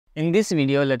In this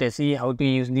video, let us see how to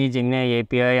use the Gemini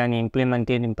API and implement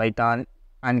it in Python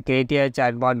and create a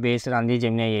chatbot based on the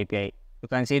Gemini API. You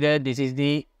can see that this is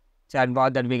the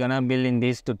chatbot that we're gonna build in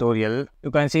this tutorial.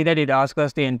 You can see that it asks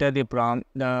us to enter the prompt.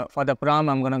 For the prompt,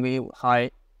 I'm gonna give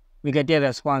hi. We get a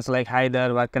response like, hi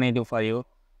there, what can I do for you?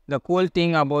 The cool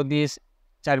thing about this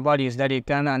chatbot is that it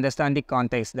can understand the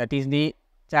context. That is the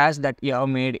chats that you have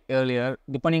made earlier.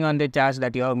 Depending on the chats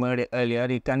that you have made earlier,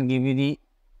 it can give you the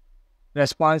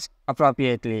response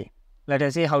appropriately. Let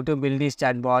us see how to build this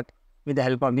chatbot with the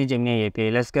help of the Gemini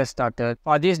API. Let's get started.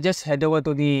 For this, just head over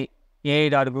to the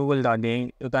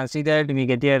ai.google.in. You can see that we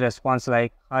get a response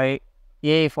like, hi,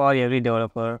 AI for every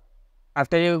developer.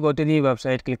 After you go to the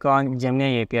website, click on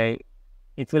Gemini API.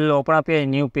 It will open up a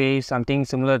new page, something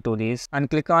similar to this, and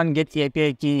click on Get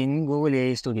API Key in Google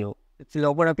AI Studio. It will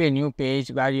open up a new page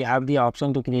where you have the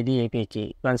option to create the API key.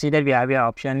 You can see that we have an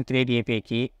option create API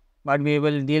key, but we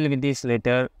will deal with this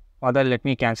later. For that, let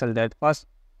me cancel that. First,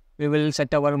 we will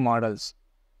set our models.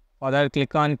 For that,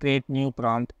 click on create new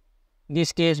prompt. In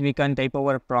this case, we can type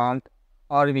our prompt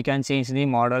or we can change the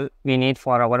model we need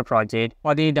for our project.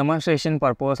 For the demonstration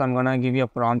purpose, I'm gonna give you a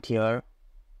prompt here.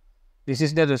 This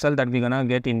is the result that we're gonna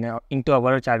get into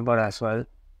our chatbot as well.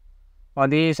 For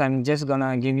this, I'm just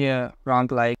gonna give you a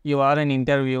prompt like, you are an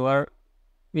interviewer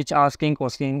which asking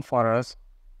question for us.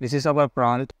 This is our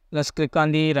prompt. Let's click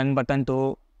on the run button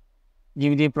to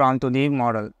give the prompt to the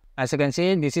model. As you can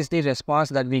see, this is the response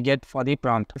that we get for the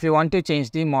prompt. If you want to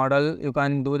change the model, you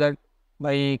can do that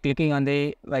by clicking on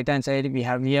the right hand side. We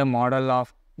have here model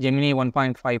of Gemini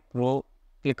 1.5 Pro.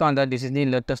 Click on that. This is the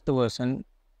latest version.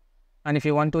 And if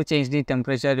you want to change the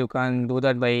temperature, you can do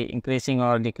that by increasing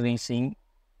or decreasing.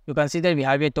 You can see that we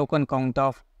have a token count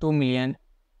of 2 million.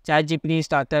 ChatGPT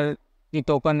started the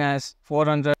token as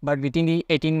 400, but within the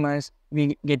 18 months,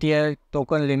 we get a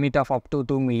token limit of up to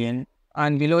 2 million.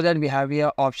 And below that, we have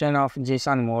a option of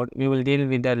JSON mode. We will deal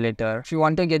with that later. If you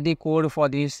want to get the code for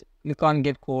this, click on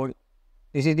get code.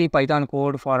 This is the Python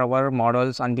code for our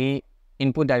models and the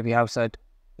input that we have set.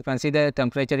 You can see the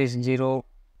temperature is 0.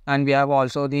 And we have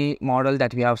also the model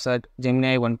that we have set,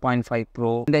 Gemini 1.5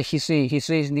 Pro. The history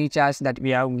is the chats that we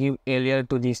have given earlier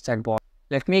to this chatbot.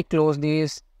 Let me close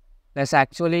this. Let's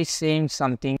actually change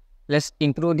something. Let's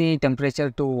improve the temperature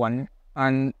to 1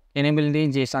 and enable the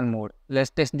JSON mode. Let's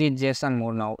test the JSON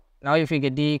mode now. Now if you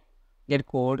get the get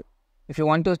code, if you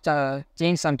want to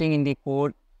change something in the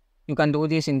code, you can do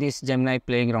this in this Gemini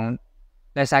playground.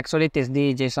 Let's actually test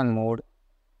the JSON mode.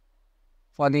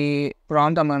 For the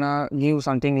prompt, I'm gonna give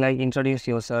something like introduce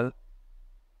yourself.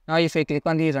 Now if I click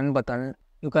on the run button,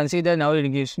 you can see that now it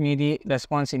gives me the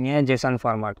response in a JSON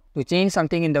format. To change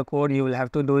something in the code, you will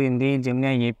have to do in the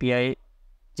Gemini API,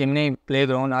 Gemini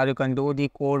playground, or you can do the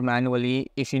code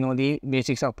manually if you know the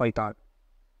basics of Python.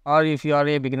 Or if you are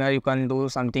a beginner, you can do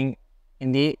something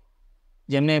in the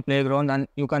Gemini playground and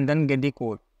you can then get the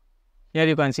code. Here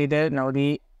you can see that now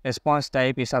the response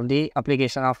type is of the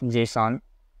application of JSON.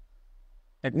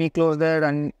 Let me close that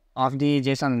and off the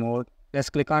JSON mode. Let's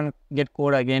click on get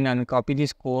code again and copy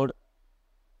this code.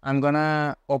 I'm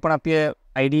gonna open up here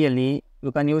IDLE.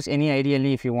 You can use any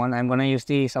IDLE if you want. I'm gonna use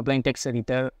the Sublime Text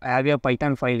Editor. I have a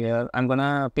Python file here. I'm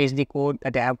gonna paste the code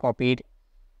that I have copied.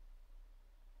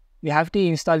 We have to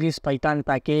install this Python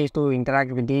package to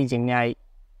interact with the Gemini.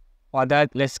 For that,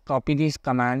 let's copy this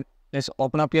command. Let's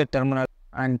open up your terminal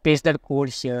and paste that code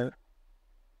here.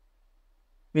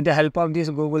 With the help of this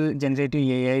Google Generative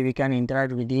AI, we can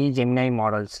interact with the Gemini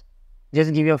models.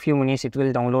 Just give you a few minutes, it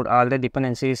will download all the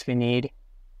dependencies we need.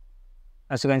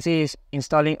 As you can see, it's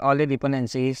installing all the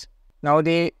dependencies. Now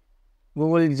the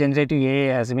Google Generative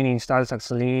AI has been installed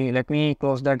successfully. Let me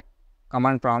close that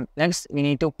command prompt. Next, we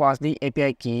need to pass the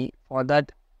API key. For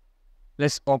that,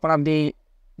 let's open up the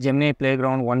Gemini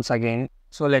playground once again.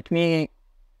 So let me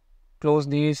close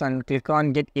this and click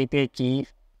on Get API Key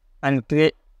and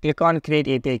click on Create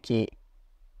API Key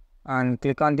and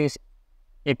click on this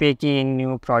API key in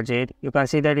new project. You can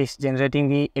see that it's generating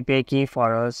the API key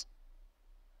for us.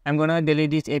 I'm gonna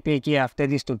delete this API key after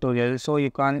this tutorial so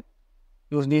you can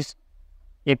use this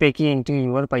API key into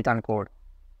your Python code.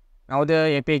 Now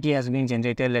the API key has been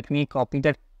generated. Let me copy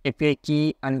that API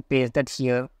key and paste that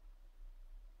here.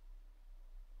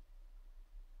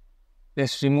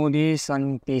 Let's remove this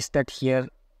and paste that here.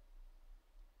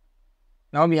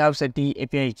 Now we have set the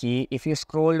API key. If you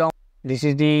scroll down, this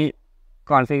is the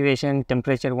configuration,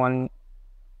 temperature 1,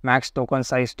 max token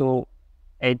size to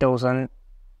 8000,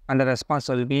 and the response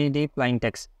will be the plain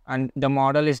text. And the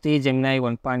model is the Gemini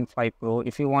 1.5 Pro.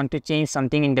 If you want to change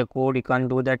something in the code, you can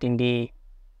do that in the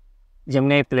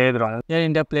Gemini playground. Here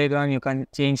in the playground, you can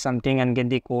change something and get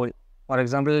the code. For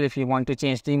example, if you want to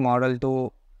change the model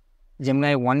to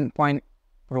Gemini 1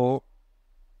 Pro,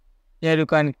 here you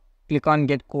can click on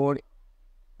get code,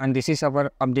 and this is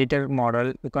our updated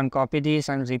model. You can copy this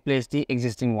and replace the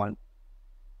existing one.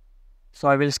 So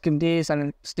I will skip this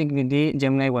and stick with the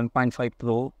Gemini 1.5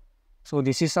 Pro. So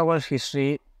this is our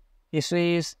history.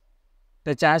 History is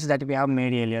the chats that we have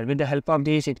made earlier. With the help of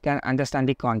this, it can understand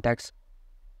the context.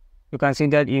 You can see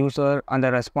that user and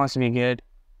the response we get.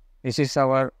 This is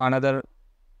our another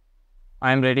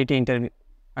I am ready to interview,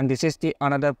 and this is the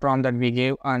another prompt that we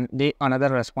gave and the another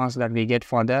response that we get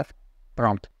for the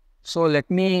prompt. So let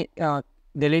me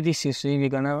delete this history. We're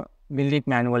gonna build it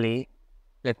manually.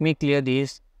 Let me clear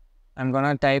this. I'm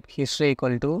gonna type history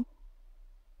equal to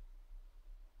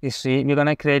history. We're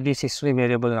gonna create this history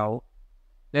variable now.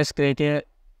 Let's create a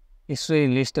history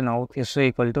list now. History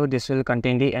equal to, this will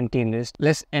contain the empty list.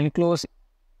 Let's enclose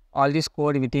all this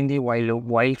code within the while loop.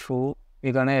 While true,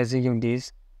 we're gonna execute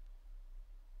this.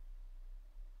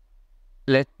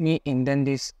 Let me indent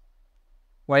this.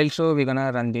 While true, we're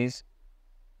gonna run this.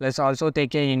 Let's also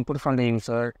take a input from the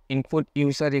user. Input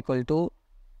user equal to,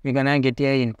 we're gonna get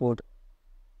a input.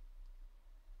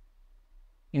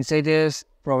 Inside this,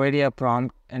 provide a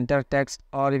prompt, enter text,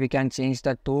 or we can change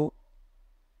that to,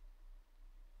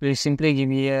 we'll simply give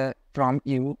me a prompt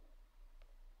u.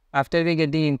 After we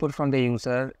get the input from the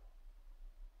user,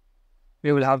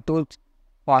 we will have to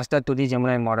pass that to the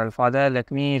Gemini model. Further,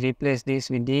 let me replace this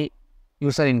with the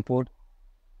user input.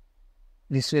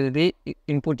 This will be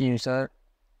input user.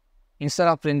 Instead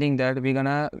of printing that, we're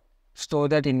gonna store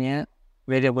that in a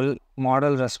variable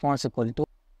model response equal to.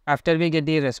 After we get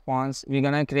the response, we're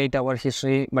gonna create our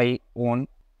history by own.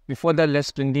 Before that, let's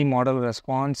print the model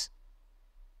response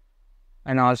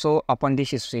and also append the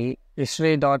history.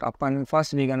 History dot append.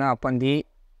 First, we're gonna append the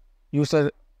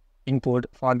user input.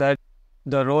 For that,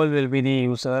 the role will be the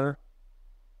user,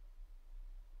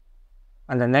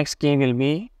 and the next key will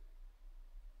be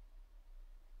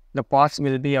the path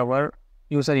will be our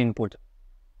user input.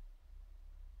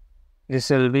 This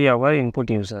will be our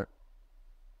input user.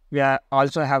 We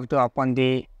also have to append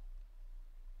the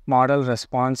model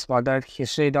response. For that,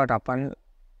 history dot append.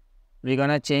 We're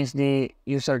gonna change the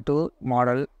user to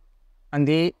model, and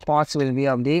the paths will be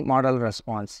of the model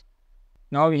response.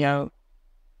 Now we have,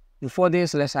 before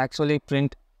this, let's actually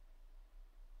print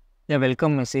a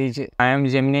welcome message. I am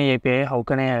Gemini API, how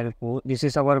can I help you? This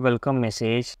is our welcome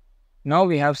message. Now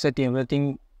we have set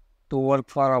everything to work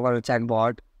for our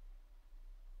chatbot.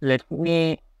 Let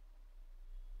me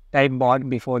type bot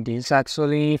before this.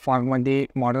 Actually format the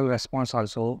model response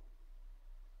also.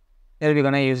 Here we're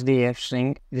gonna use the f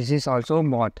string. This is also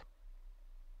bot.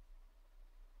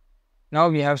 Now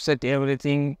we have set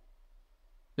everything.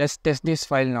 Let's test this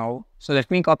file now. So let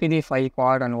me copy the file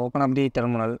path and open up the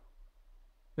terminal.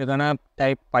 We're gonna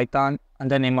type Python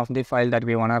and the name of the file that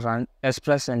we wanna run. Let's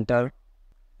press enter.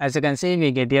 As you can see,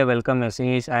 we get a welcome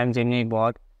message. I am Gemini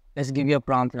bot. Let's give you a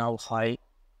prompt now. Hi.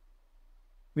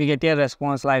 We get a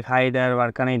response like, hi there,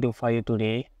 what can I do for you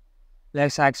today?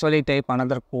 Let's actually type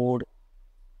another code,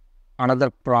 another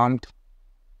prompt.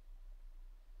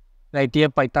 Write a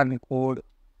Python code.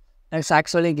 Let's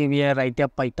actually give you a write a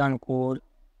Python code.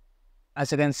 As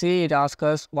you can see, it asks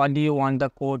us, what do you want the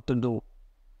code to do?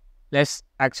 Let's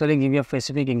actually give you a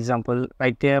specific example.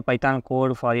 Write a Python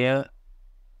code for a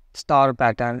star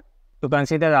pattern. You can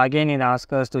see that again it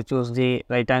asks us to choose the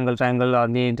right angle triangle or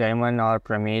the diamond or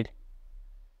pyramid.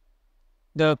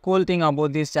 The cool thing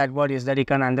about this chatbot is that it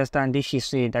can understand the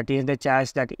history, that is the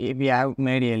chats that we have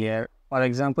made earlier. For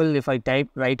example, if I type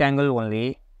right angle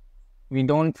only, we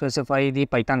don't specify the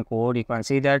Python code, you can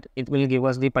see that it will give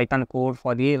us the Python code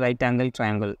for the right angle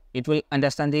triangle. It will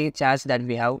understand the chats that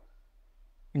we have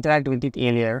interacted with it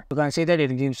earlier. You can see that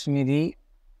it gives me the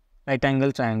right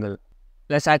angle triangle.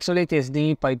 Let's actually test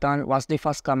the Python. What's the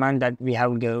first command that we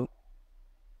have given?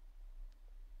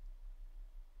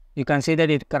 You can see that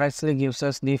it correctly gives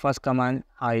us the first command.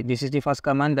 Hi, this is the first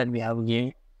command that we have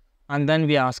given. And then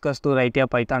we ask us to write a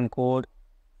Python code,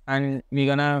 and we're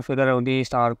gonna figure out the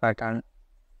star pattern.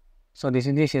 So this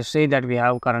is the history that we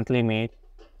have currently made.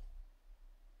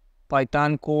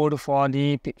 Python code for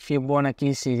the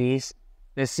Fibonacci series.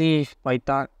 Let's see if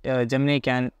Python Gemini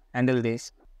can handle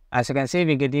this. As you can see,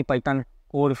 we get the Python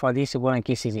code for the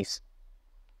Fibonacci series.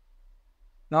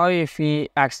 Now if we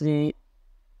actually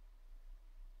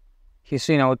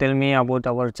history, now tell me about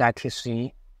our chat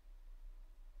history.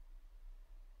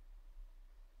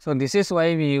 So this is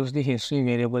why we use the history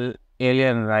variable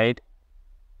earlier, right?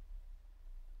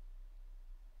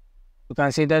 You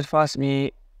can see that first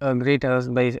we greet us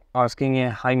by asking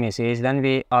a hi message, then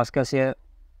we ask us a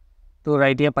to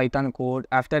write a Python code.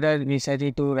 After that, we set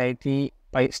it to write the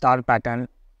star pattern.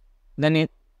 Then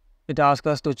it asks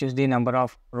us to choose the number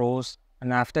of rows,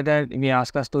 and after that, we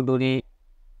ask us to do the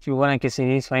Fibonacci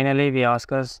series. Finally, we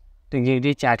ask us to give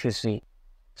the chat history.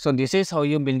 So this is how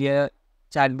you build a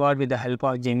chatbot with the help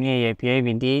of Gemini API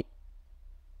with the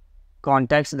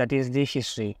context, that is the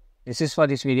history. This is for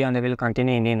this video, and I will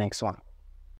continue in the next one.